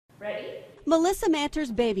Ready? Melissa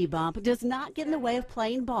Manter's baby bump does not get in the way of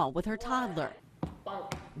playing ball with her toddler.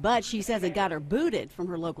 But she says it got her booted from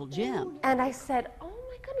her local gym. And I said, oh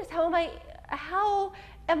my goodness, how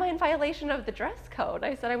am I in violation of the dress code?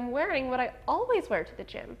 I said, I'm wearing what I always wear to the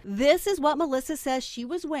gym. This is what Melissa says she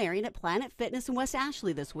was wearing at Planet Fitness in West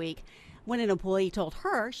Ashley this week when an employee told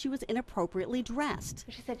her she was inappropriately dressed.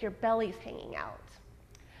 She said, your belly's hanging out.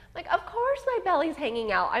 Like, of course my belly's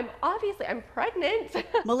hanging out. I'm pregnant.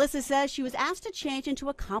 Melissa says she was asked to change into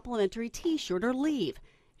a complimentary t-shirt or leave.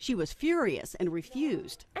 She was furious and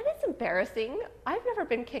refused. And it's embarrassing. I've never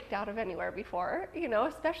been kicked out of anywhere before,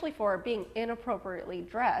 especially for being inappropriately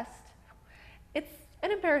dressed. It's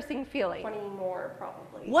an embarrassing feeling. 20 more,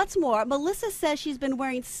 probably. What's more, Melissa says she's been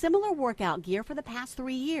wearing similar workout gear for the past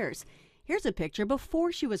 3 years. Here's a picture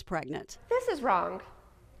before she was pregnant. This is wrong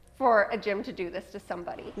for a gym to do this to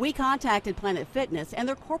somebody. We contacted Planet Fitness and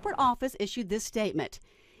their corporate office issued this statement.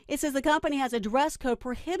 It says the company has a dress code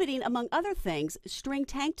prohibiting, among other things, string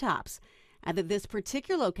tank tops, and that this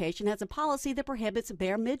particular location has a policy that prohibits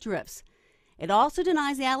bare midriffs. It also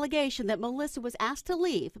denies the allegation that Melissa was asked to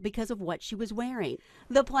leave because of what she was wearing.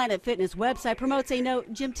 The Planet Fitness website promotes a no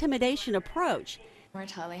gym-timidation approach. We're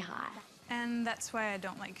totally hot. And that's why I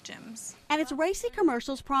don't like gyms. And its racy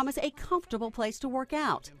commercials promise a comfortable place to work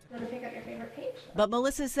out. Want to pick out your favorite page? But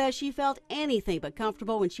Melissa says she felt anything but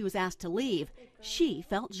comfortable when she was asked to leave. She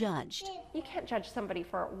felt judged. You can't judge somebody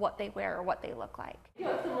for what they wear or what they look like. You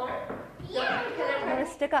want some more? Yeah. I want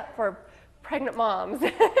to stick up for pregnant moms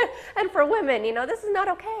and for women. This is not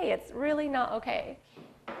okay. It's really not okay.